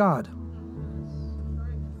relate to God.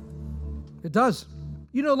 It does.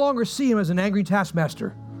 You no longer see Him as an angry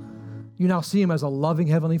taskmaster. You now see Him as a loving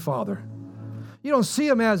Heavenly Father. You don't see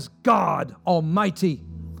Him as God, Almighty,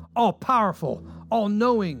 all-powerful,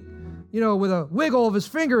 all-knowing. With a wiggle of His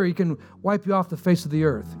finger, He can wipe you off the face of the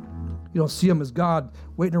earth. You don't see Him as God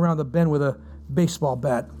waiting around the bend with a baseball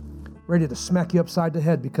bat, ready to smack you upside the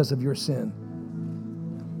head because of your sin.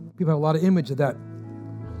 People have a lot of image of that,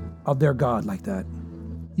 of their God like that.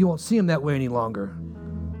 You won't see Him that way any longer,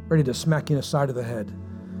 ready to smack you in the side of the head.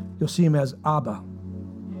 You'll see Him as Abba,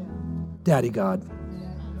 Daddy God,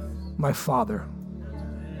 my Father,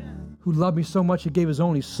 who loved me so much He gave His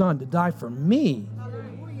only Son to die for me.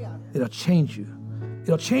 It'll change you.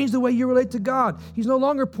 It'll change the way you relate to God. He's no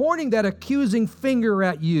longer pointing that accusing finger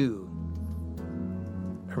at you.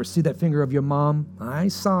 Ever see that finger of your mom? I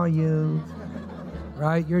saw you.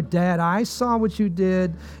 Right? Your dad, I saw what you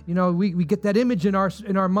did. We get that image in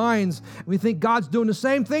our minds, and we think God's doing the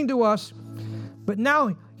same thing to us. But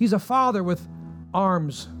now He's a father with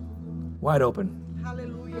arms wide open.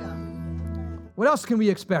 Hallelujah. What else can we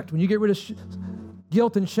expect when you get rid of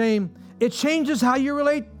guilt and shame? It changes how you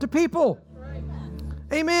relate to people. Right.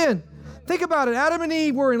 Amen. Think about it. Adam and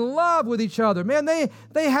Eve were in love with each other. Man, they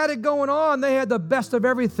had it going on. They had the best of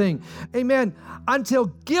everything. Amen. Until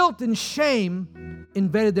guilt and shame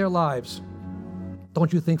invaded their lives.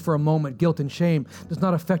 Don't you think for a moment guilt and shame does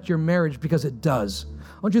not affect your marriage? Because it does.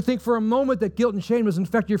 Don't you think for a moment that guilt and shame doesn't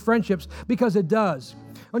affect your friendships? Because it does.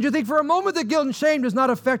 Don't you think for a moment that guilt and shame does not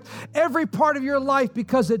affect every part of your life?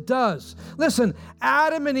 Because it does. Listen,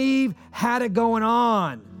 Adam and Eve had it going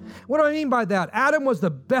on. What do I mean by that? Adam was the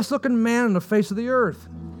best looking man on the face of the earth.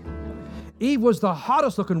 Eve was the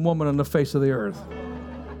hottest looking woman on the face of the earth.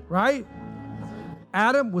 Right?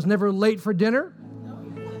 Adam was never late for dinner.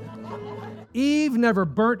 Eve never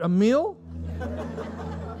burnt a meal.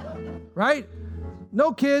 Right?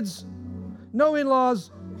 No kids, no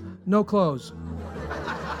in-laws, no clothes.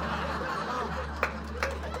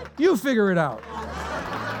 You figure it out.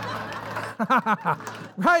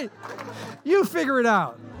 Right? You figure it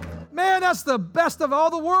out. Man, that's the best of all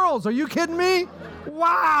the worlds. Are you kidding me?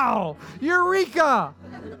 Wow. Eureka.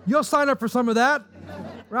 You'll sign up for some of that,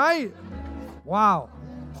 right? Wow.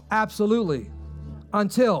 Absolutely.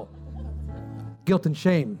 until guilt and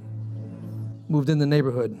shame moved in the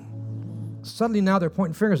neighborhood. Suddenly now they're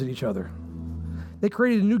pointing fingers at each other. They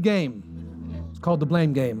created a new game. It's called the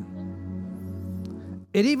blame game.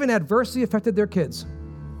 It even adversely affected their kids.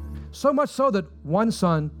 So much so that one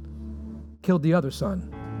son killed the other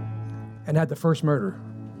son and had the first murder.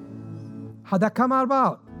 How'd that come out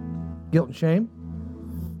about? Guilt and shame.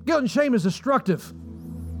 Guilt and shame is destructive.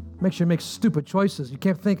 Makes you make stupid choices. You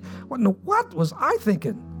can't think, what was I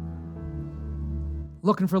thinking?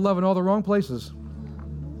 Looking for love in all the wrong places.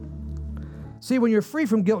 See, when you're free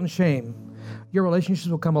from guilt and shame, your relationships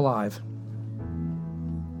will come alive.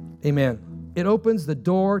 Amen. It opens the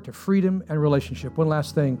door to freedom and relationship. One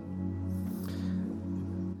last thing.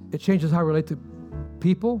 It changes how I relate to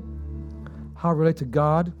people, how I relate to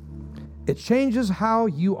God. It changes how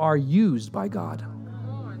you are used by God.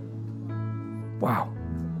 Wow.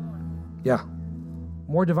 Yeah.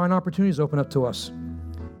 More divine opportunities open up to us.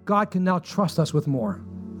 God can now trust us with more.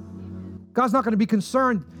 God's not going to be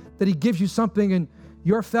concerned that he gives you something and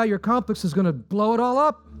your failure complex is going to blow it all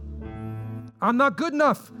up. I'm not good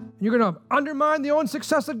enough. You're going to undermine the own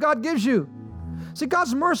success that God gives you. See,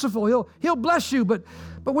 God's merciful. He'll bless you, but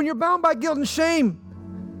when you're bound by guilt and shame,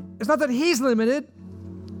 it's not that he's limited,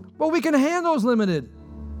 but we can handle is limited.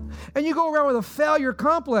 And you go around with a failure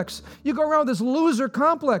complex. You go around with this loser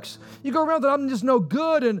complex. You go around that I'm just no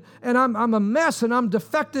good and I'm a mess and I'm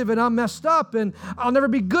defective and I'm messed up and I'll never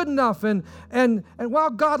be good enough. And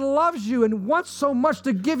while God loves you and wants so much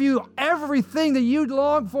to give you everything that you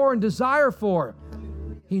long for and desire for,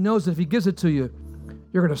 he knows that if he gives it to you,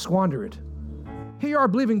 you're going to squander it. Here you are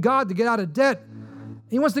believing God to get out of debt.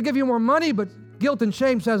 He wants to give you more money, but guilt and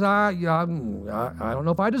shame says, I don't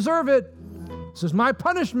know if I deserve it. This is my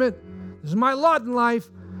punishment. This is my lot in life.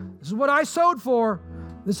 This is what I sowed for.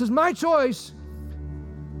 This is my choice.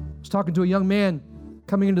 I was talking to a young man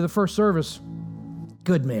coming into the first service.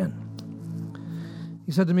 Good man.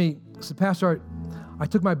 He said to me, he said, Pastor, I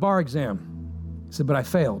took my bar exam. He said, but I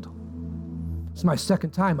failed. It's my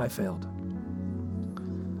second time I failed.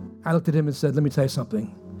 I looked at him and said, let me tell you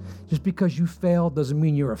something. Just because you failed doesn't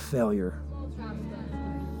mean you're a failure.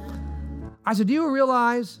 I said, do you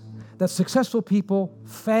realize that successful people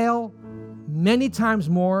fail many times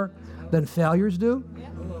more than failures do?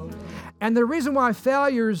 And the reason why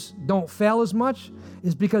failures don't fail as much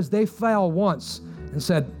is because they fail once and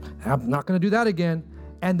said, I'm not going to do that again.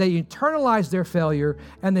 And they internalize their failure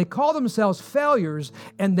and they call themselves failures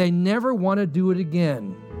and they never want to do it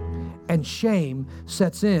again. And shame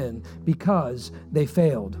sets in because they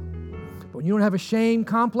failed. But when you don't have a shame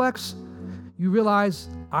complex, you realize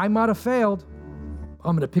I might have failed.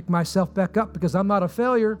 I'm going to pick myself back up because I'm not a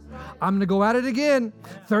failure. I'm going to go at it again.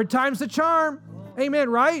 Third time's the charm. Amen,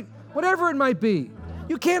 right? Whatever it might be.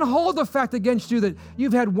 You can't hold the fact against you that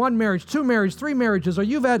you've had one marriage, two marriages, three marriages, or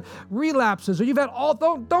you've had relapses, or you've had all.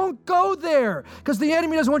 Don't go there, because the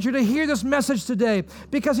enemy doesn't want you to hear this message today,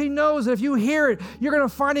 because he knows that if you hear it, you're going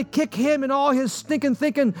to finally kick him and all his stinking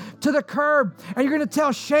thinking to the curb, and you're going to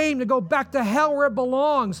tell shame to go back to hell where it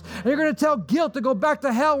belongs, and you're going to tell guilt to go back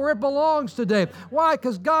to hell where it belongs today. Why?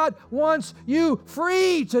 Because God wants you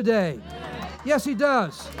free today. Yes, he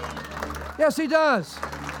does. Yes, he does.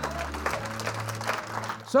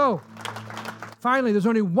 So, finally, there's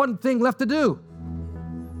only one thing left to do.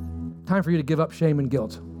 Time for you to give up shame and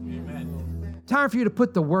guilt. Amen. Time for you to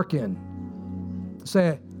put the work in.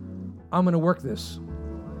 Say, I'm going to work this.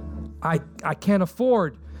 I can't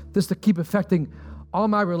afford this to keep affecting all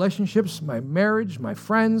my relationships, my marriage, my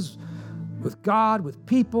friends, with God, with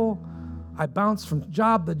people. I bounce from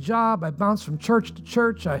job to job. I bounce from church to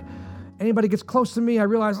church. Anybody gets close to me, I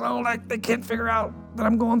realize, they can't figure out that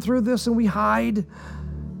I'm going through this, and we hide.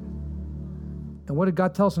 And what did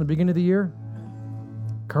God tell us in the beginning of the year?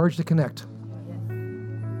 Courage to connect.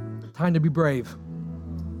 Time to be brave.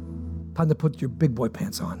 Time to put your big boy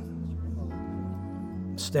pants on.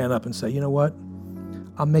 Stand up and say, you know what?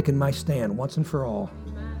 I'm making my stand once and for all.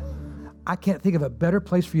 I can't think of a better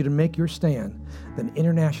place for you to make your stand than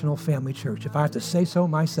International Family Church, if I have to say so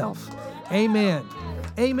myself. Amen.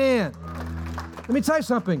 Amen. Let me tell you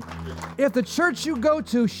something. If the church you go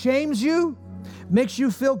to shames you, makes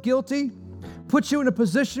you feel guilty, puts you in a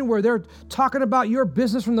position where they're talking about your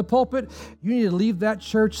business from the pulpit, you need to leave that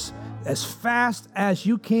church as fast as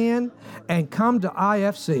you can and come to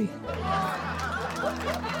IFC.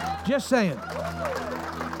 Just saying.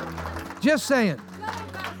 Just saying.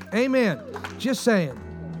 Amen. Just saying.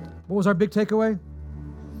 What was our big takeaway?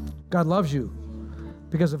 God loves you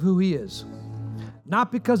because of who he is, not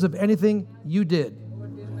because of anything you did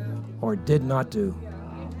or did not do.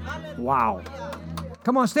 Wow.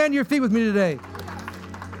 Come on, stand to your feet with me today.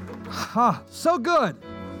 So good.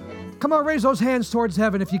 Come on, raise those hands towards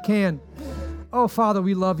heaven if you can. Oh, Father,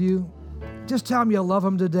 we love you. Just tell them you love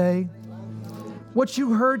them today. What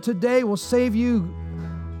you heard today will save you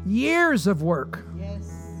years of work.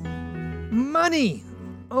 Yes. Money.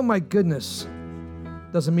 Oh, my goodness.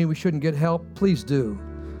 Doesn't mean we shouldn't get help. Please do.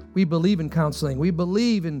 We believe in counseling. We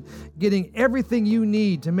believe in getting everything you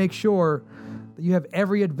need to make sure that you have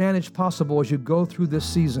every advantage possible as you go through this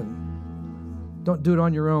season. Don't do it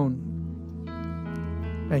on your own.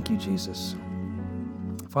 Thank you, Jesus.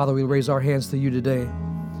 Father, we raise our hands to you today.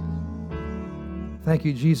 Thank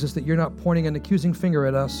you, Jesus, that you're not pointing an accusing finger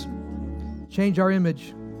at us. Change our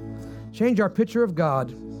image. Change our picture of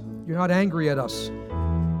God. You're not angry at us.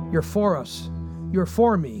 You're for us. You're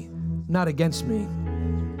for me, not against me.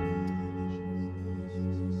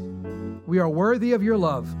 We are worthy of your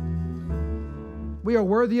love. We are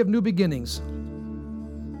worthy of new beginnings.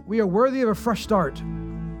 We are worthy of a fresh start.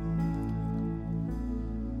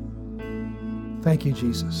 Thank you,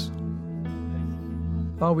 Jesus.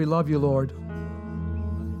 Oh, we love you, Lord.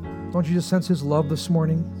 Don't you just sense his love this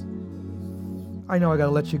morning? I know I got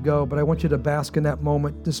to let you go, but I want you to bask in that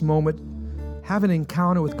moment, this moment. Have an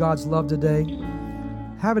encounter with God's love today.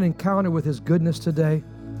 Have an encounter with his goodness today.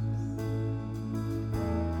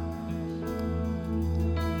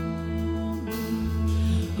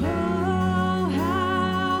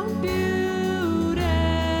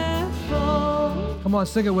 Come on,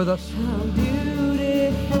 sing it with us. How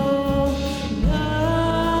beautiful,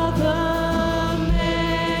 love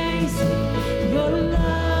amazing, your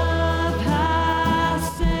love has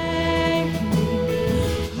saved me.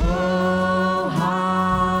 Oh,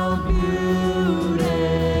 how beautiful,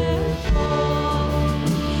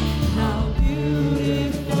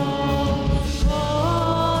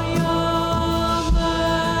 oh, your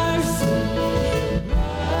mercy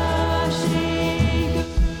rushing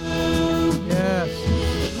through. Yes.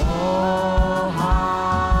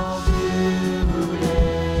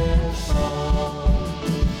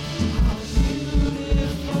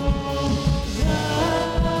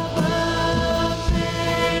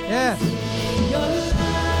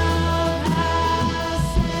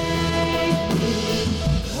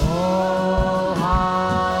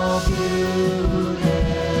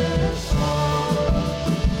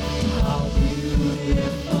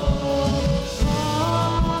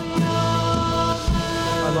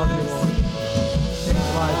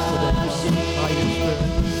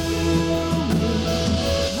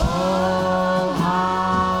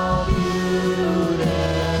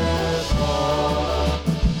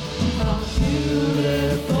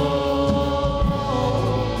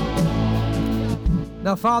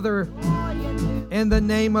 Now, Father, in the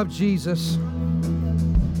name of Jesus,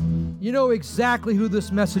 you know exactly who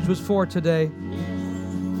this message was for today.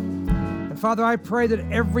 And Father, I pray that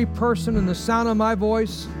every person in the sound of my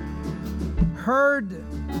voice heard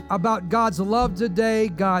about God's love today,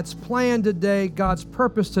 God's plan today, God's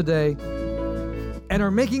purpose today, and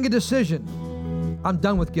are making a decision. I'm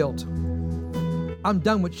done with guilt. I'm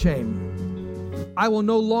done with shame. I will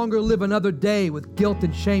no longer live another day with guilt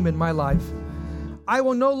and shame in my life. I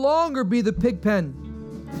will no longer be the pig pen.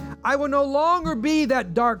 I will no longer be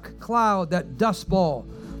that dark cloud, that dust ball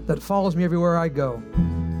that follows me everywhere I go.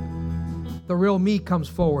 The real me comes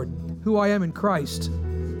forward, who I am in Christ.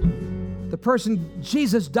 The person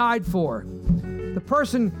Jesus died for. The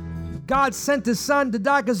person God sent his son to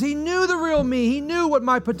die because he knew the real me. He knew what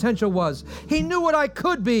my potential was. He knew what I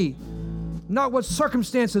could be, not what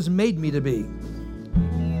circumstances made me to be,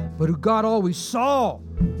 but who God always saw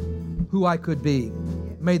who I could be.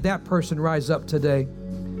 May that person rise up today.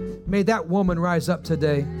 May that woman rise up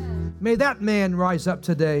today. May that man rise up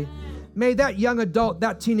today. May that young adult,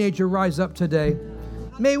 that teenager rise up today.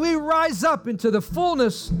 May we rise up into the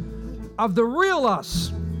fullness of the real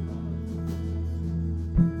us,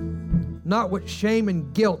 not what shame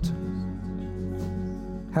and guilt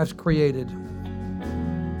has created.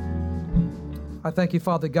 I thank you,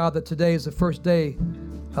 Father God, that today is the first day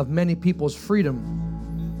of many people's freedom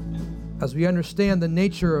as we understand the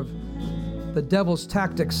nature of the devil's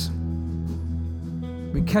tactics.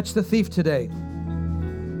 We catch the thief today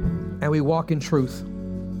and we walk in truth.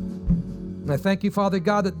 And I thank you, Father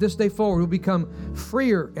God, that this day forward we'll become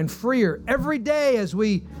freer and freer every day as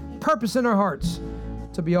we purpose in our hearts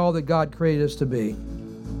to be all that God created us to be.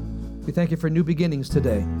 We thank you for new beginnings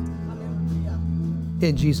today.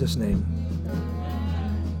 In Jesus' name.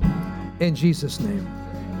 In Jesus' name.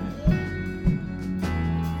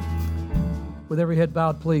 With every head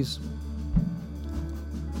bowed, please.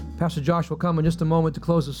 Pastor Josh will come in just a moment to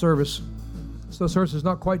close the service. So the service is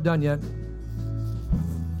not quite done yet.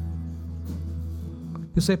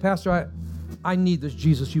 You say, Pastor, I need this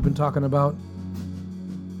Jesus you've been talking about.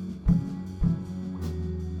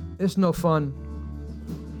 It's no fun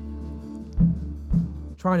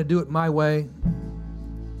trying to do it my way.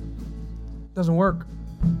 Doesn't work.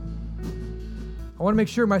 I want to make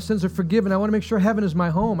sure my sins are forgiven. I want to make sure heaven is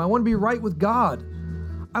my home. I want to be right with God.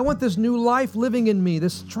 I want this new life living in me,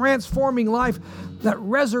 this transforming life, that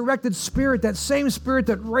resurrected spirit, that same spirit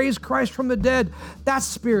that raised Christ from the dead, that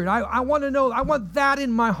spirit. I want to know, I want that in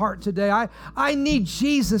my heart today. I need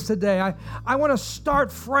Jesus today. I want to start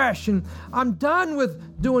fresh, and I'm done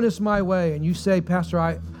with doing this my way. And you say, Pastor,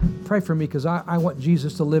 I pray for me because I want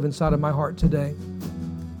Jesus to live inside of my heart today.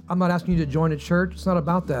 I'm not asking you to join a church. It's not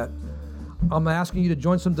about that. I'm not asking you to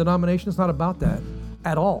join some denomination. It's not about that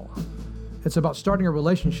at all. It's about starting a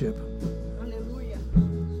relationship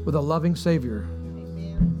with a loving Savior.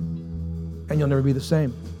 And you'll never be the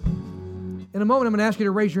same. In a moment, I'm going to ask you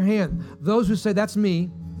to raise your hand. Those who say, that's me,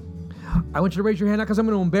 I want you to raise your hand, not because I'm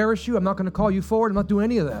going to embarrass you. I'm not going to call you forward. I'm not doing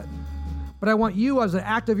any of that. But I want you, as an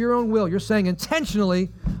act of your own will, you're saying intentionally,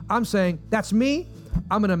 I'm saying, that's me.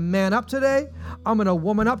 I'm going to man up today. I'm going to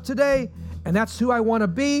woman up today. And that's who I want to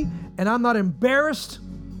be. And I'm not embarrassed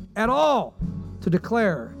at all to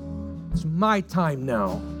declare it's my time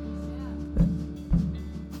now.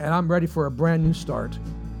 And I'm ready for a brand new start.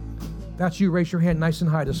 That's you. Raise your hand nice and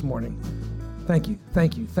high this morning. Thank you,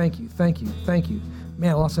 thank you, thank you, thank you, thank you.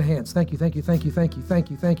 Man, lots of hands. Thank you, thank you, thank you, thank you, thank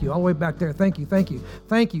you, thank you. All the way back there. Thank you, thank you,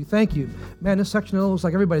 thank you, thank you. Man, this section looks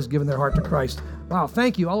like everybody's giving their heart to Christ. Wow,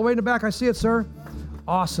 thank you. All the way in the back, I see it, sir.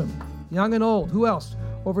 Awesome. Young and old. Who else?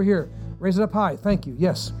 Over here. Raise it up high. Thank you.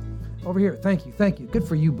 Yes. Over here. Thank you. Thank you. Good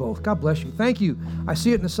for you both. God bless you. Thank you. I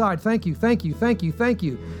see it in the side. Thank you. Thank you. Thank you. Thank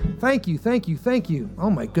you. Thank you. Thank you. Thank you. Oh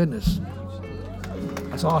my goodness.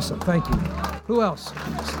 That's awesome. Thank you. Who else?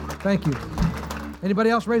 Thank you. Anybody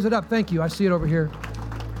else? Raise it up. Thank you. I see it over here.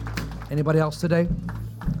 Anybody else today?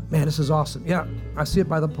 Man, this is awesome. Yeah, I see it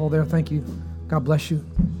by the pole there. Thank you. God bless you.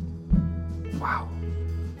 Wow.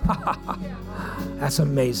 That's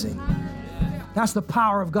amazing. That's the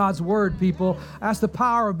power of God's word, people. That's the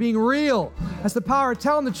power of being real. That's the power of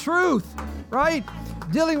telling the truth, right?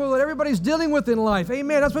 Dealing with what everybody's dealing with in life.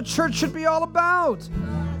 Amen. That's what church should be all about.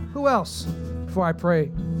 Who else? Before I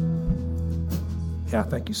pray. Yeah,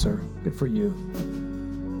 thank you, sir. Good for you.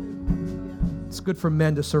 It's good for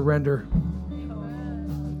men to surrender.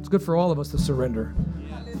 It's good for all of us to surrender,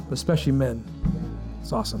 but especially men.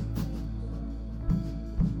 It's awesome.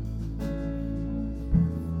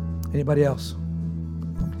 Anybody else?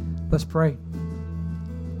 Let's pray.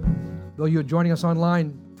 Though you're joining us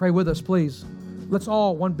online, pray with us, please. Let's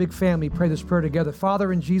all, one big family, pray this prayer together.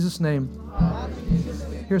 Father, in Jesus' name,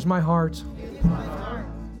 here's my heart.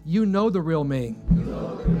 You know the real me,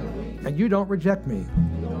 and you don't reject me.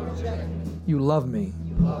 You love me.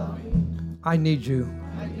 I need you.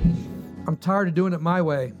 I'm tired of doing it my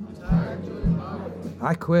way.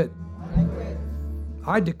 I quit.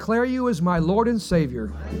 I declare you as my Lord and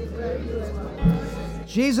Savior.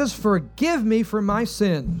 Jesus, forgive me for my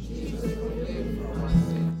sin.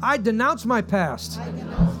 I denounce my past.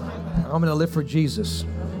 I'm going to live for Jesus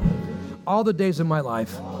all the days of my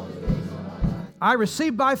life. I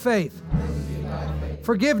receive by faith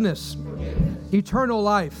forgiveness, eternal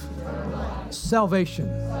life, salvation.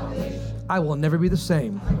 I will never be the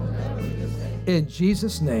same. In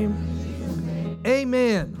Jesus' name,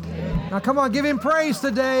 amen. Now come on, give him praise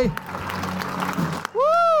today.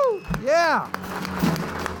 Woo! Yeah.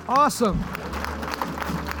 Awesome.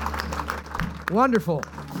 Wonderful.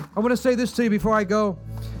 I want to say this to you before I go.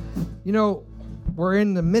 You know, we're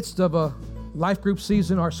in the midst of a life group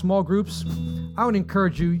season, our small groups. I would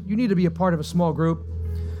encourage you, you need to be a part of a small group.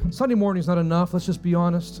 Sunday morning is not enough, let's just be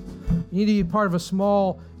honest. You need to be part of a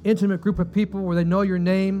small, intimate group of people where they know your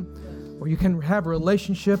name, where you can have a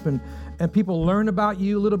relationship and people learn about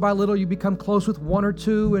you little by little. You become close with one or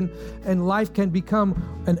two, and life can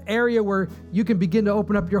become an area where you can begin to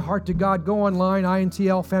open up your heart to God. Go online,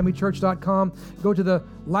 intlfamilychurch.com. Go to the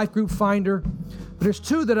life group finder. But there's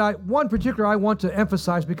two that one particular I want to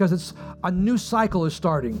emphasize because it's a new cycle is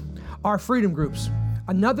starting. Our freedom groups.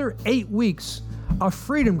 Another 8 weeks of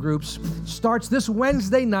freedom groups starts this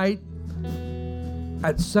Wednesday night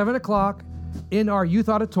at 7 o'clock in our youth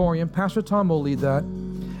auditorium. Pastor Tom will lead that.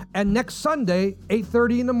 And next Sunday,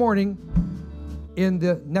 8:30 in the morning, in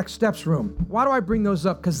the Next Steps room. Why do I bring those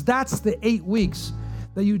up? Because that's the 8 weeks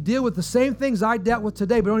that you deal with the same things I dealt with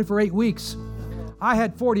today, but only for 8 weeks. I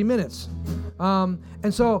had 40 minutes.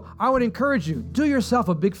 And so I would encourage you, do yourself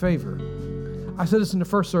a big favor. I said this in the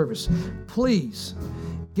first service. Please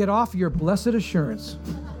get off your blessed assurance.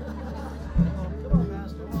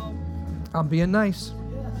 I'm being nice.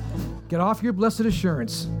 Get off your blessed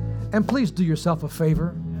assurance. And please do yourself a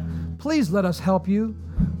favor. Please let us help you.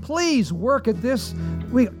 Please work at this.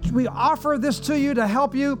 We offer this to you to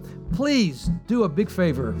help you. Please do a big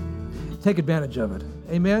favor. Take advantage of it.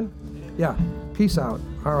 Amen? Yeah. Peace out.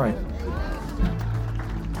 All right.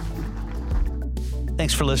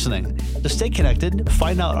 Thanks for listening. To stay connected,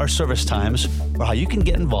 find out our service times, or how you can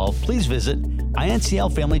get involved, please visit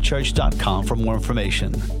inclfamilychurch.com for more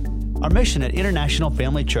information. Our mission at International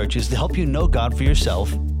Family Church is to help you know God for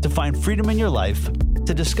yourself, to find freedom in your life,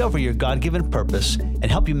 to discover your God-given purpose, and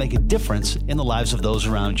help you make a difference in the lives of those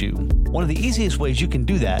around you. One of the easiest ways you can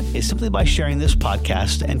do that is simply by sharing this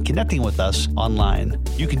podcast and connecting with us online.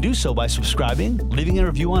 You can do so by subscribing, leaving a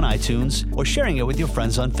review on iTunes, or sharing it with your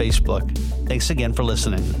friends on Facebook. Thanks again for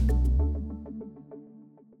listening.